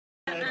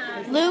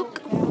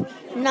Luke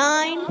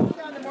 9.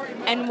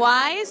 And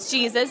why is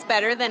Jesus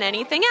better than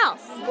anything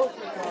else?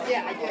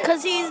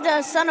 Because he's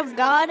the Son of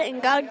God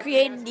and God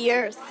created the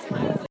earth.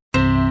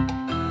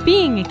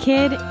 Being a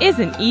kid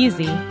isn't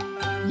easy.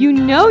 You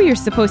know you're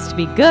supposed to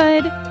be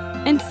good,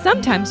 and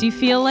sometimes you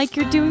feel like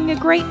you're doing a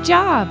great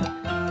job,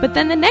 but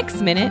then the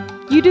next minute,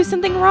 you do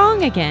something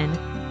wrong again.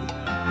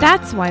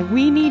 That's why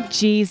we need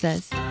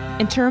Jesus,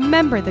 and to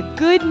remember the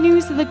good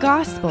news of the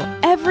gospel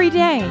every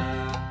day.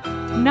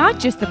 Not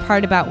just the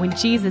part about when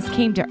Jesus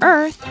came to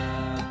earth,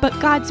 but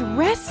God's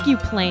rescue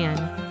plan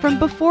from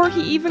before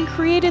he even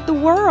created the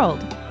world,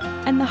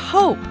 and the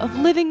hope of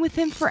living with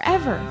him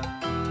forever,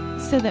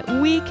 so that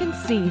we can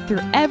see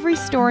through every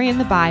story in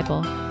the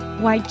Bible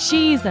why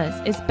Jesus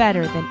is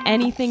better than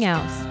anything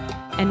else,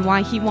 and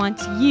why he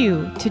wants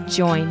you to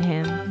join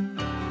him.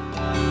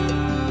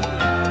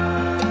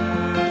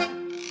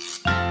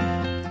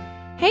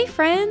 Hey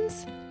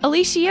friends,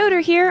 Alicia Yoder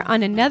here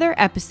on another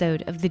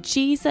episode of the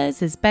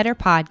Jesus is Better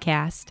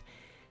podcast.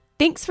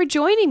 Thanks for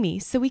joining me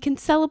so we can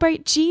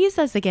celebrate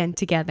Jesus again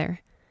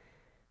together.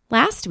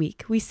 Last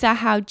week, we saw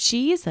how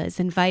Jesus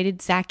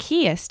invited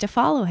Zacchaeus to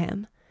follow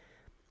him.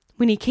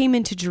 When he came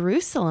into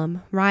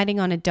Jerusalem riding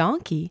on a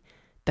donkey,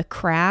 the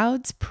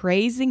crowds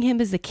praising him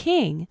as a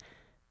king,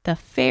 the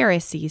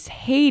Pharisees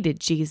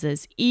hated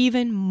Jesus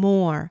even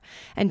more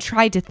and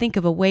tried to think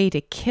of a way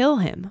to kill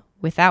him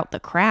without the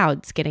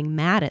crowds getting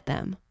mad at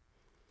them.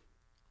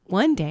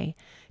 One day,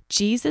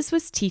 Jesus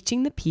was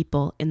teaching the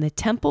people in the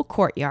temple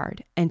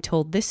courtyard and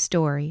told this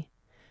story.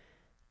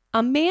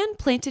 A man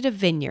planted a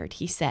vineyard,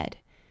 he said.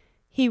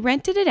 He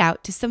rented it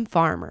out to some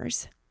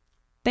farmers.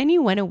 Then he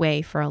went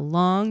away for a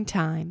long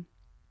time.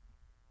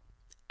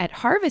 At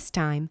harvest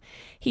time,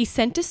 he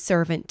sent a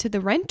servant to the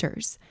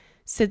renters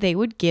so they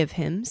would give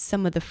him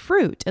some of the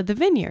fruit of the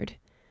vineyard.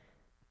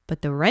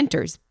 But the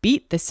renters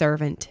beat the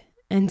servant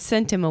and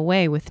sent him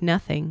away with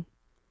nothing.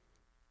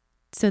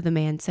 So the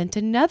man sent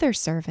another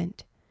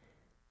servant.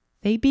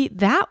 They beat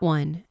that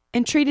one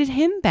and treated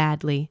him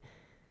badly,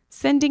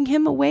 sending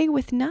him away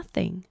with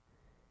nothing.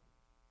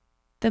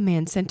 The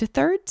man sent a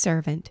third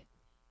servant.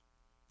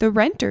 The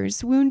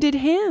renters wounded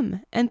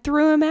him and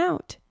threw him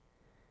out.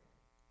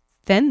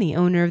 Then the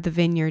owner of the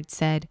vineyard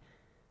said,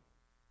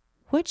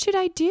 "What should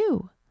I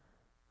do?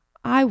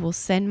 I will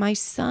send my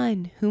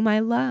son, whom I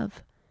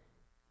love.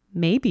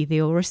 Maybe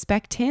they will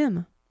respect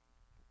him."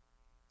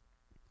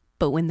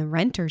 But when the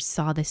renters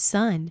saw the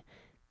son,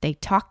 they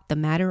talked the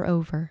matter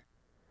over.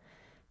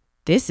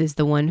 "This is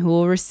the one who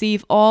will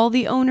receive all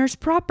the owner's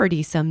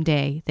property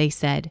someday," they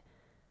said.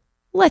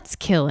 "Let's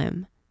kill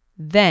him.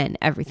 Then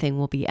everything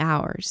will be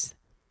ours."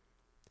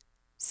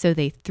 So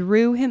they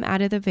threw him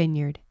out of the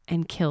vineyard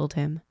and killed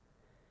him.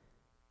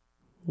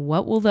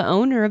 What will the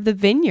owner of the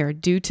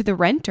vineyard do to the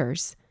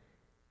renters?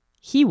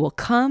 He will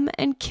come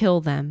and kill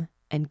them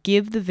and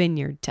give the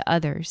vineyard to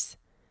others.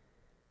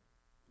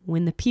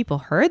 When the people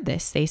heard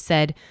this, they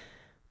said,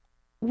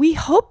 "We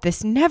hope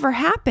this never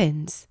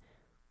happens."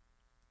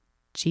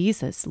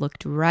 Jesus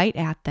looked right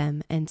at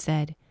them and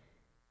said,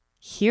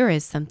 "Here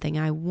is something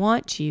I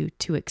want you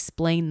to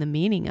explain the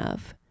meaning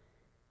of.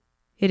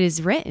 It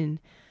is written,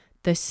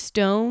 'The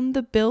stone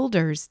the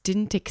builders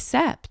didn't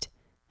accept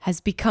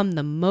has become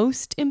the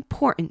most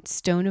important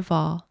stone of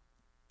all.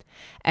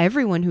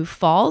 Everyone who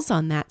falls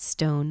on that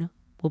stone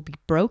will be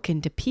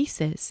broken to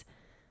pieces,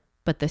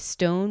 but the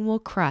stone will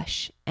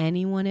crush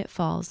anyone it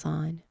falls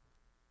on.'"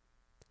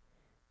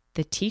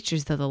 The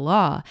teachers of the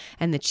law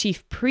and the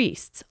chief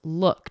priests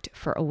looked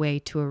for a way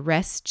to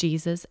arrest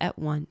Jesus at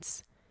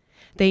once.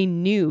 They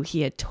knew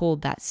he had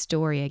told that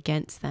story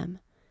against them,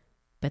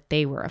 but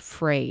they were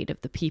afraid of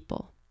the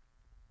people.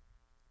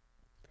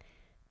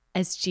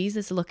 As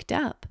Jesus looked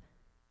up,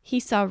 he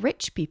saw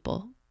rich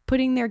people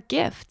putting their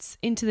gifts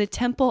into the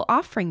temple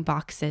offering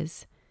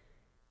boxes.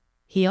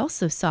 He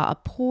also saw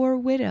a poor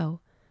widow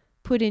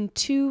put in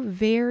 2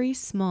 very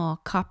small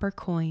copper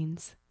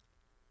coins.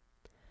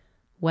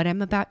 "What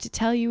I'm about to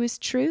tell you is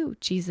true,"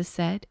 Jesus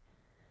said.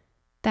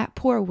 "That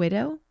poor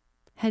widow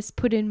has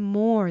put in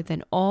more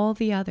than all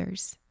the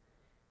others.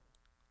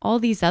 All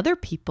these other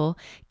people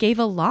gave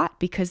a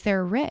lot because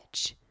they're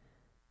rich.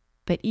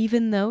 But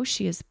even though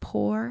she is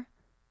poor,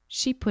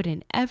 she put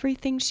in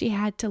everything she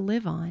had to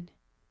live on."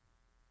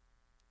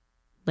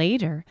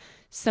 Later,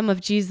 some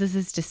of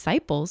Jesus'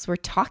 disciples were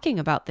talking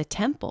about the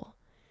temple.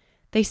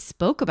 They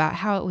spoke about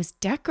how it was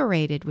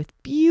decorated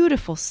with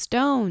beautiful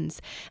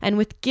stones and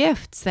with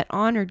gifts that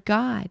honored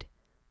God.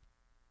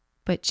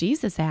 But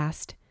Jesus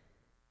asked,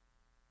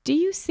 "Do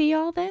you see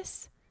all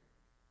this?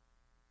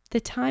 The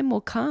time will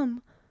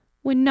come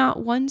when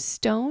not one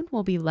stone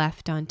will be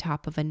left on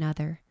top of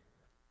another.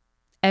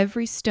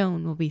 Every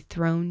stone will be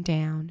thrown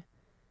down."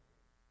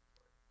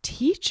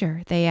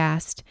 "Teacher," they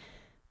asked,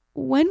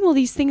 "when will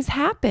these things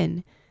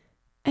happen?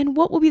 And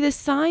what will be the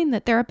sign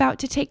that they're about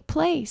to take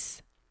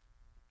place?"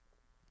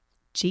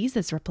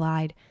 Jesus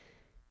replied,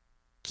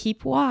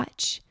 "Keep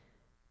watch.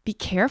 Be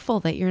careful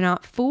that you're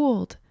not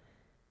fooled.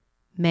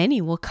 Many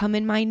will come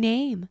in my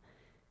name.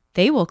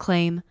 They will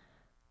claim,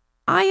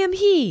 'I am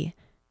he,'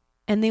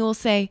 and they will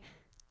say,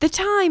 The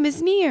time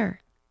is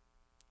near."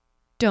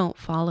 Don't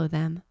follow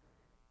them.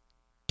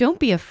 Don't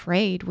be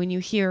afraid when you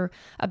hear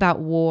about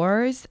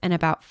wars and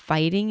about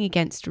fighting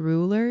against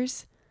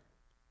rulers.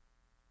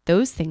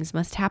 Those things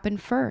must happen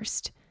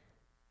first,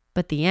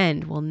 but the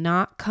end will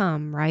not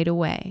come right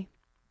away.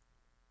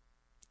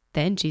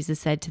 Then Jesus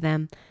said to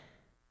them,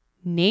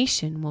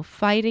 "Nation will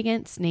fight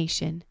against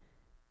nation.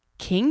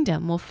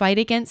 Kingdom will fight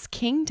against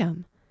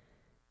kingdom.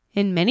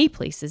 In many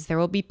places there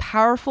will be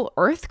powerful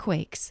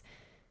earthquakes.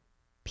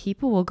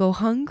 People will go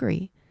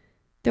hungry.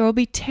 There will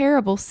be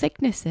terrible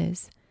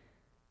sicknesses.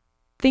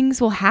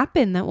 Things will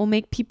happen that will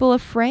make people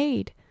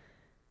afraid.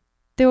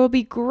 There will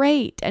be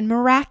great and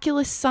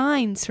miraculous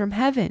signs from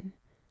heaven.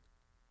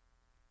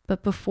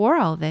 But before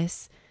all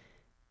this,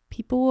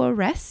 people will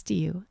arrest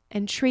you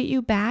and treat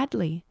you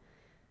badly.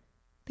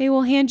 They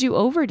will hand you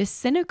over to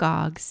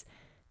synagogues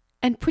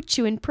and put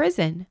you in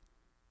prison.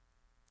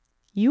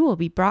 You will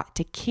be brought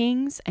to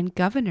kings and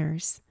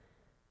governors.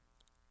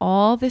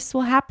 All this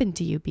will happen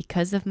to you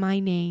because of my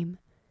name,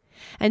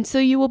 and so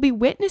you will be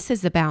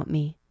witnesses about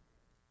me.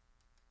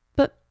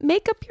 But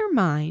make up your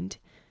mind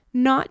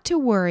not to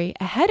worry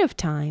ahead of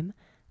time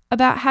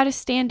about how to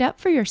stand up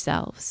for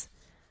yourselves.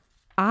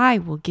 I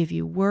will give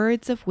you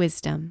words of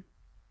wisdom.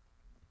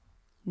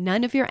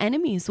 None of your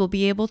enemies will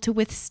be able to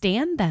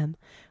withstand them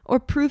or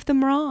prove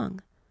them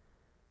wrong.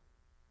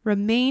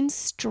 Remain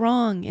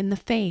strong in the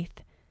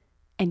faith,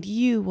 and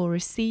you will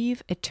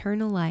receive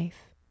eternal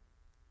life.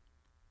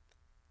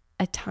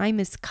 A time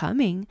is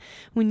coming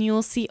when you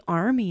will see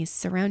armies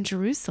surround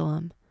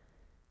Jerusalem.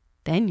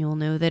 Then you'll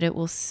know that it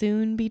will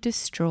soon be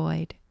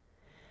destroyed.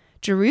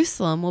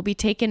 Jerusalem will be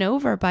taken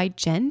over by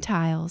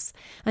Gentiles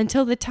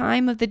until the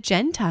time of the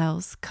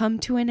Gentiles come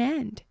to an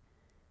end.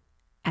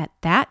 At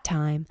that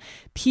time,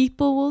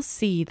 people will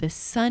see the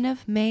Son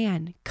of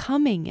Man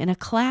coming in a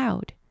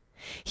cloud.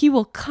 He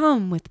will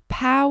come with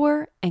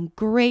power and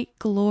great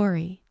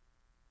glory.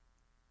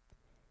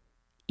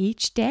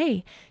 Each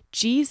day,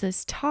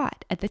 Jesus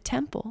taught at the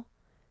temple,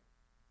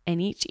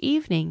 and each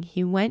evening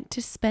he went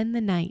to spend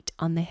the night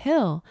on the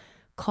hill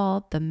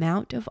called the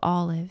Mount of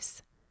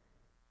Olives.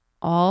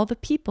 All the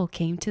people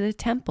came to the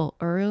temple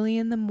early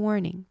in the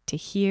morning to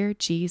hear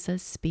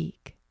Jesus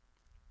speak.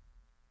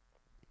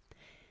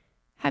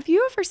 Have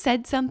you ever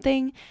said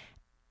something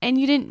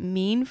and you didn't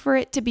mean for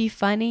it to be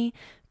funny,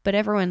 but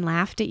everyone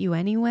laughed at you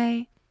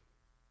anyway?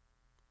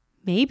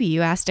 Maybe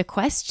you asked a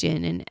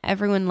question and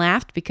everyone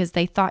laughed because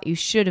they thought you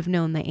should have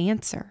known the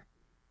answer.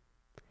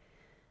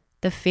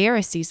 The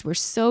Pharisees were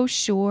so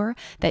sure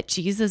that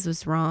Jesus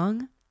was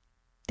wrong,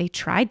 they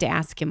tried to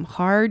ask him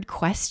hard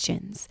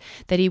questions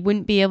that he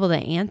wouldn't be able to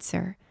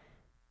answer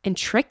and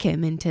trick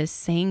him into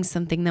saying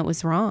something that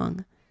was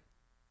wrong.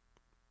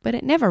 But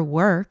it never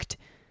worked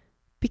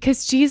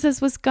because Jesus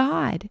was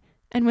God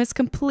and was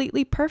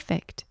completely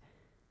perfect.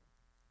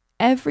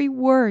 Every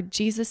word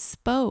Jesus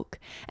spoke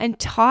and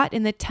taught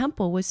in the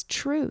temple was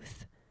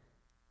truth.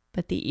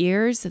 But the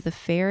ears of the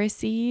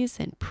Pharisees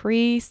and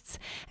priests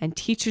and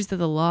teachers of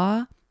the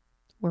law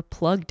were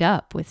plugged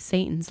up with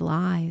Satan's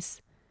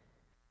lies.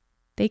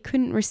 They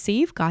couldn't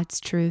receive God's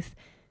truth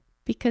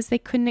because they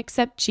couldn't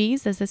accept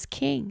Jesus as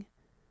king.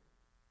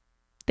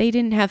 They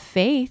didn't have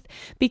faith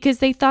because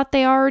they thought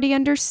they already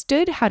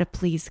understood how to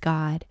please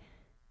God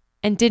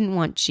and didn't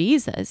want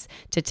Jesus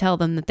to tell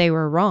them that they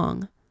were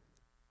wrong.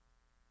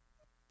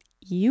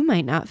 You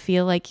might not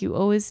feel like you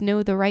always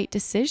know the right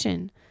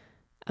decision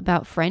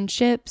about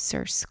friendships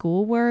or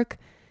schoolwork,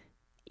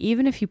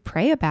 even if you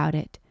pray about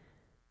it.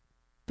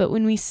 But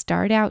when we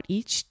start out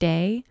each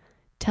day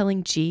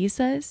telling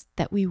Jesus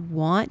that we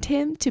want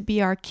him to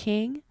be our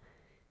king,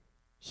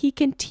 he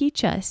can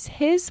teach us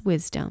his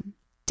wisdom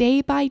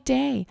day by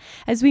day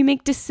as we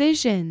make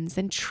decisions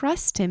and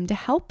trust him to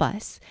help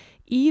us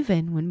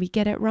even when we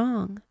get it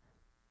wrong.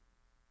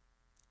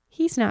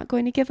 He's not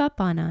going to give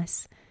up on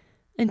us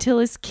until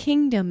his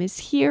kingdom is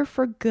here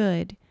for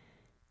good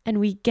and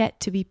we get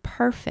to be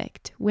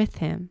perfect with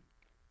him.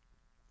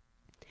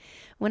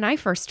 When I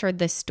first heard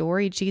the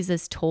story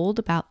Jesus told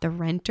about the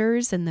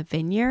renters in the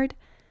vineyard,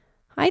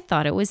 I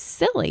thought it was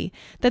silly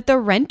that the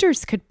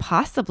renters could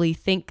possibly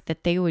think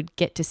that they would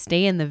get to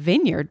stay in the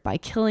vineyard by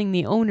killing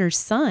the owner's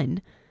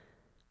son.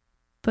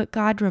 But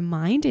God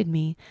reminded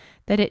me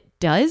that it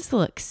does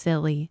look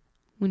silly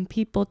when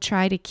people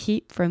try to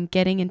keep from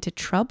getting into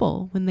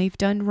trouble when they've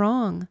done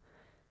wrong.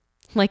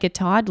 Like a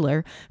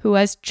toddler who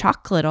has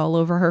chocolate all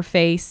over her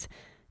face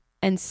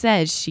and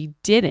says she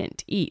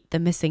didn't eat the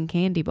missing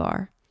candy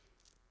bar.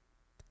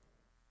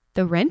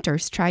 The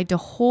renters tried to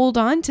hold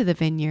on to the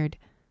vineyard,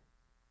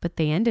 but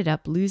they ended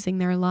up losing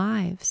their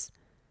lives.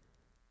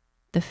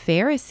 The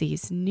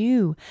Pharisees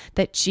knew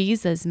that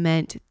Jesus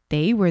meant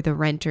they were the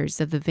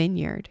renters of the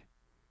vineyard.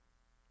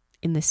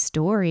 In the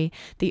story,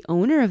 the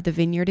owner of the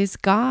vineyard is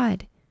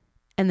God,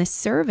 and the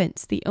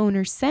servants the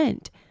owner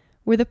sent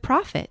were the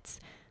prophets,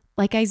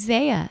 like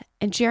Isaiah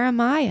and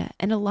Jeremiah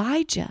and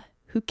Elijah,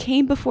 who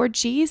came before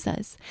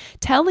Jesus,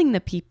 telling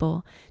the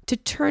people to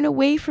turn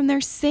away from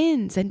their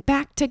sins and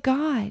back to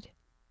God.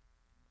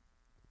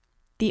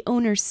 the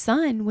owner's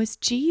son was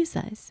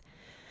Jesus,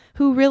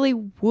 who really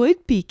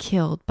would be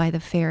killed by the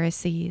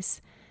Pharisees.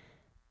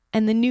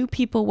 And the new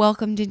people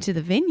welcomed into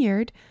the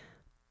vineyard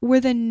were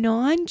the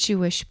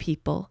non-Jewish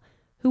people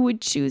who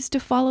would choose to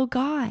follow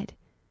God.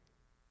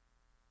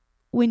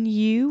 When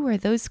you or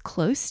those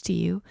close to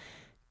you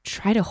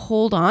try to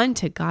hold on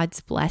to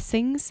God's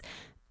blessings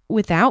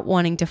without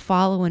wanting to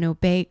follow and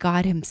obey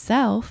God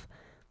himself,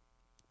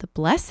 the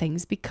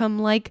blessings become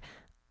like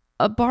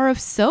a bar of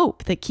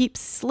soap that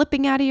keeps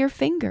slipping out of your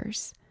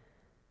fingers.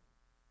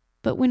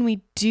 But when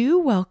we do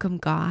welcome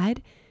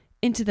God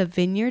into the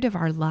vineyard of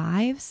our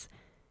lives,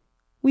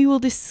 we will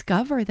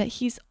discover that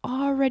he's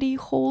already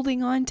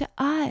holding on to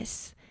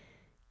us,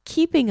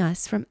 keeping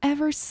us from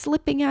ever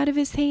slipping out of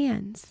his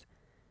hands.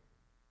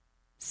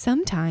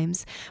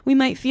 Sometimes we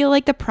might feel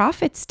like the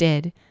prophets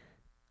did,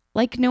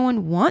 like no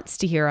one wants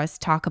to hear us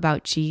talk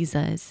about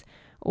Jesus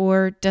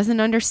or doesn't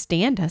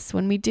understand us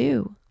when we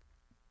do.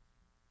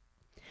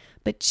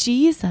 But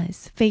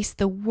Jesus faced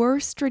the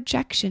worst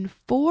rejection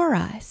for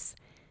us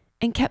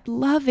and kept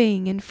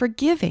loving and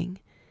forgiving,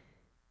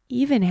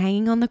 even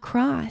hanging on the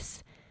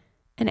cross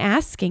and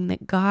asking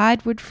that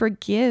God would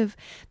forgive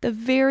the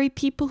very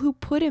people who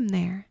put him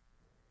there.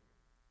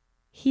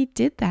 He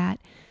did that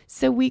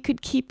so we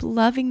could keep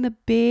loving the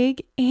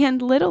big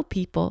and little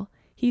people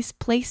he's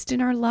placed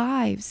in our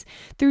lives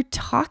through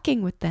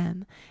talking with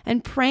them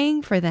and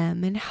praying for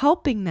them and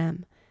helping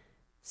them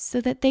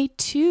so that they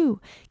too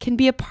can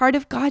be a part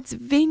of God's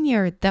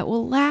vineyard that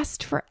will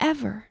last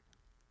forever.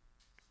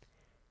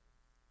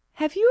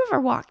 Have you ever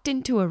walked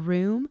into a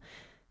room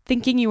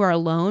thinking you were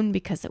alone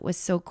because it was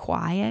so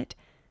quiet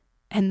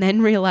and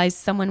then realized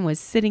someone was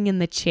sitting in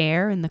the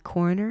chair in the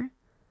corner?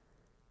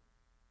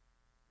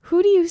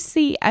 Who do you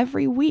see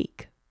every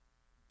week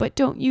but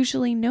don't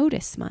usually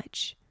notice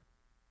much?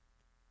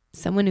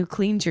 Someone who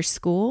cleans your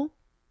school?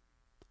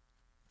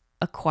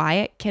 A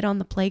quiet kid on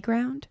the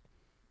playground?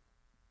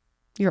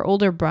 Your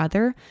older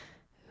brother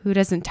who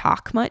doesn't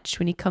talk much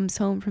when he comes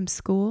home from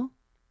school?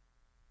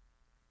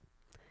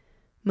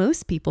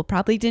 Most people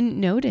probably didn't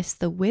notice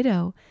the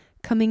widow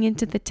coming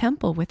into the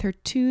temple with her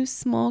 2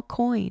 small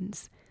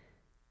coins.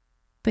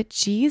 But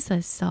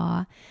Jesus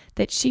saw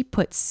that she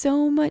put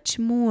so much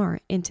more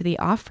into the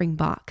offering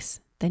box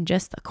than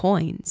just the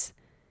coins.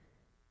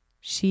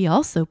 She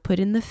also put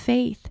in the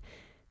faith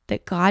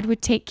that God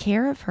would take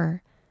care of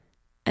her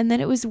and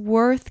that it was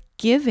worth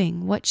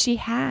giving what she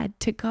had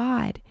to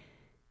God,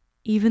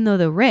 even though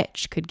the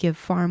rich could give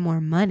far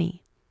more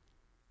money.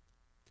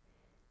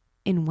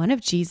 In one of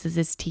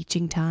Jesus's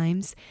teaching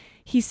times,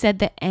 he said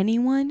that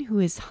anyone who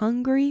is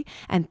hungry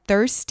and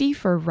thirsty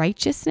for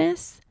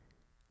righteousness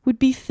would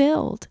be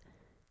filled,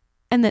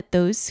 and that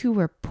those who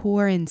were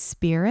poor in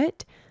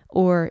spirit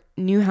or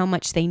knew how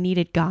much they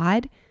needed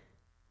God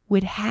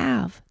would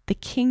have the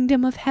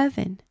kingdom of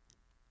heaven.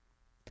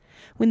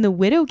 When the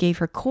widow gave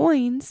her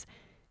coins,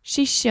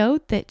 she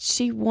showed that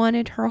she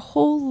wanted her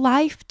whole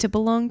life to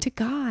belong to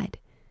God,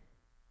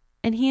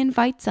 and he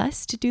invites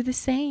us to do the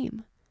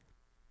same.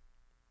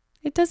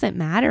 It doesn't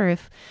matter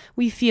if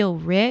we feel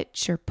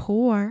rich or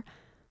poor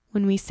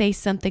when we say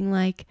something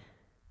like,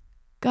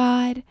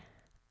 God,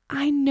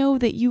 I know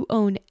that you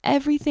own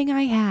everything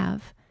I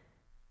have,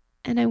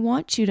 and I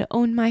want you to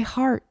own my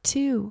heart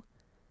too.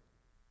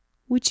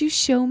 Would you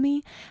show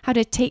me how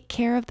to take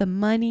care of the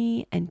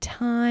money and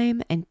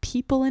time and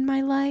people in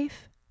my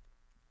life?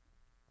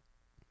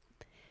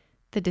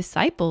 The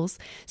disciples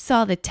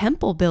saw the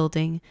temple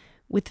building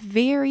with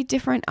very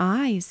different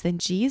eyes than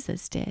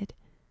Jesus did.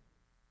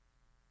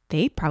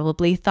 They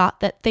probably thought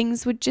that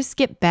things would just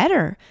get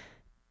better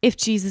if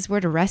Jesus were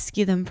to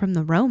rescue them from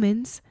the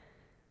Romans.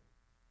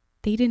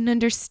 They didn't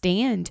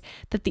understand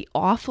that the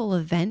awful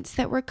events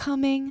that were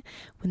coming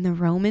when the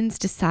Romans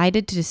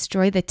decided to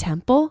destroy the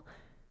temple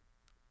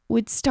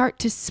would start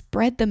to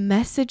spread the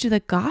message of the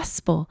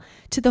gospel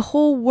to the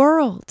whole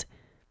world,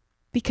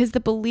 because the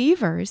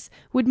believers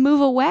would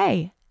move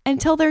away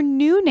and tell their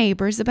new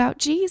neighbors about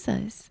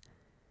Jesus.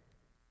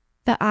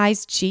 The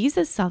eyes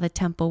Jesus saw the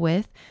temple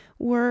with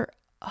were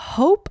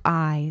hope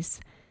eyes,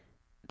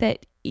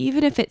 that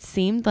even if it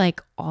seemed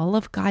like all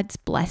of God's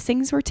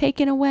blessings were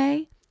taken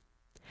away,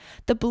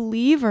 the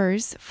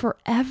believers'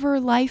 forever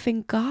life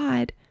in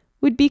God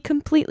would be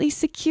completely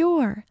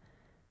secure.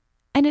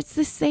 And it's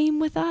the same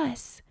with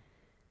us.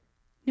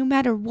 No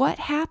matter what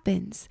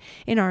happens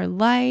in our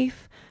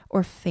life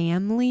or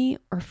family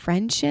or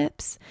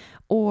friendships,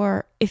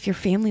 or if your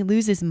family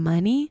loses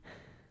money,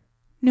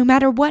 no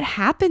matter what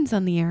happens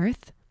on the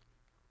earth,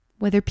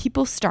 whether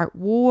people start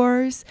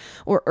wars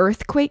or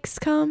earthquakes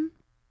come,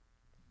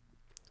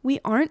 we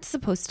aren't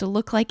supposed to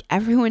look like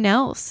everyone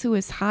else who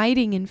is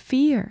hiding in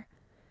fear.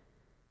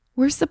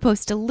 We're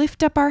supposed to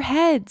lift up our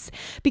heads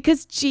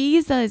because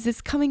Jesus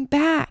is coming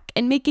back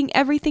and making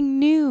everything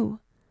new.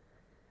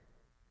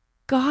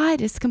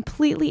 God is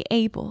completely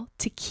able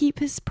to keep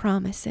his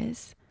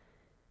promises.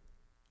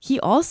 He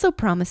also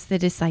promised the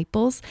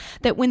disciples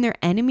that when their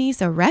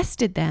enemies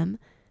arrested them,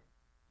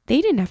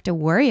 they didn't have to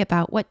worry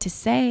about what to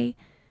say,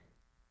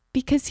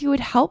 because he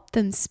would help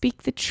them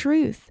speak the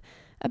truth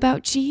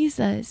about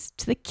Jesus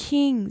to the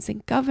kings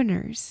and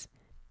governors.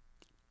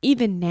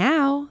 Even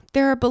now,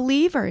 there are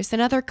believers in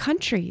other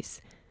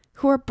countries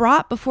who are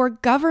brought before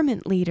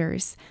government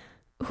leaders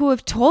who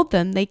have told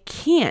them they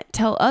can't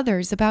tell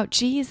others about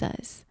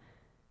Jesus.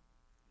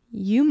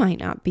 You might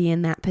not be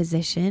in that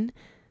position,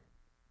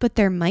 but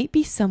there might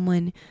be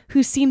someone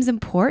who seems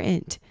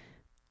important,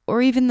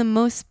 or even the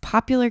most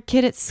popular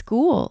kid at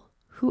school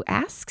who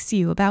asks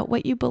you about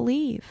what you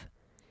believe.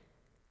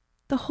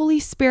 The Holy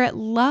Spirit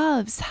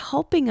loves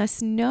helping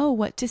us know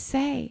what to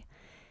say.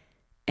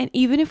 And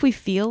even if we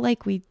feel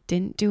like we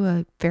didn't do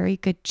a very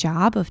good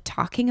job of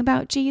talking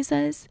about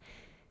Jesus,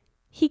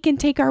 He can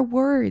take our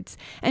words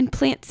and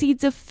plant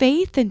seeds of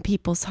faith in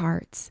people's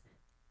hearts,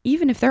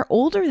 even if they're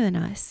older than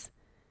us.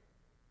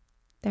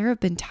 There have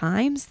been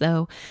times,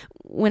 though,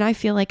 when I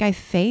feel like I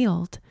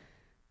failed,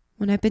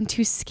 when I've been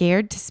too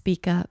scared to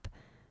speak up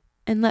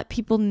and let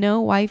people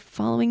know why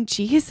following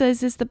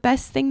Jesus is the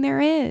best thing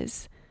there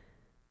is.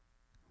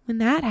 When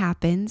that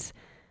happens,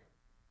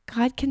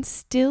 God can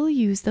still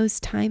use those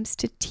times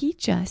to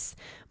teach us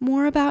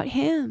more about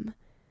Him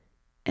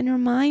and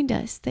remind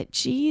us that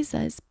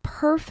Jesus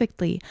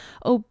perfectly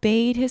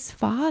obeyed His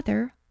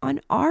Father on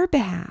our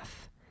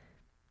behalf.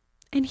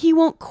 And He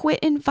won't quit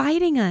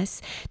inviting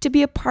us to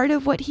be a part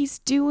of what He's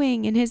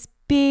doing in His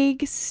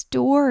big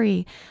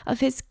story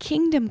of His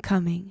kingdom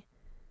coming,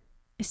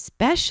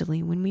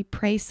 especially when we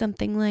pray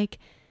something like,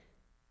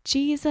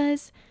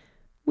 Jesus,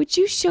 would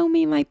you show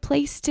me my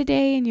place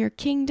today in your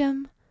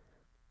kingdom?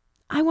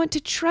 I want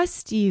to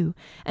trust you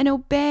and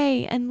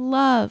obey and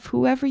love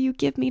whoever you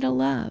give me to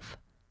love.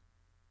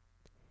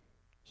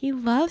 He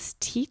loves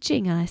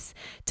teaching us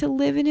to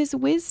live in His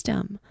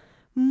wisdom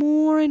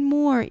more and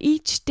more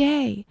each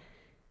day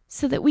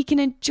so that we can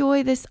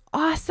enjoy this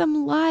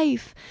awesome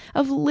life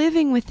of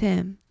living with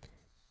Him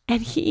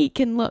and He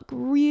can look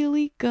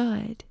really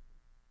good.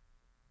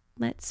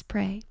 Let's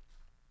pray.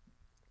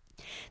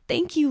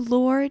 Thank you,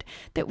 Lord,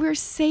 that we're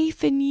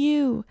safe in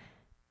you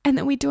and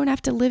that we don't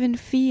have to live in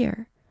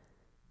fear.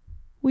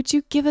 Would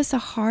you give us a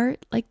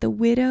heart like the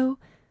widow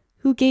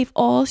who gave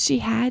all she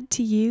had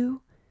to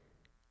you,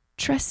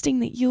 trusting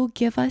that you'll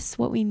give us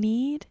what we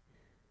need?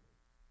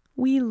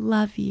 We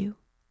love you.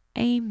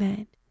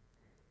 Amen.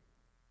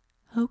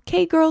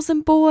 Okay, girls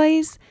and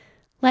boys,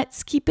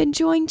 let's keep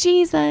enjoying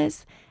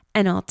Jesus,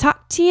 and I'll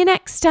talk to you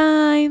next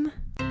time.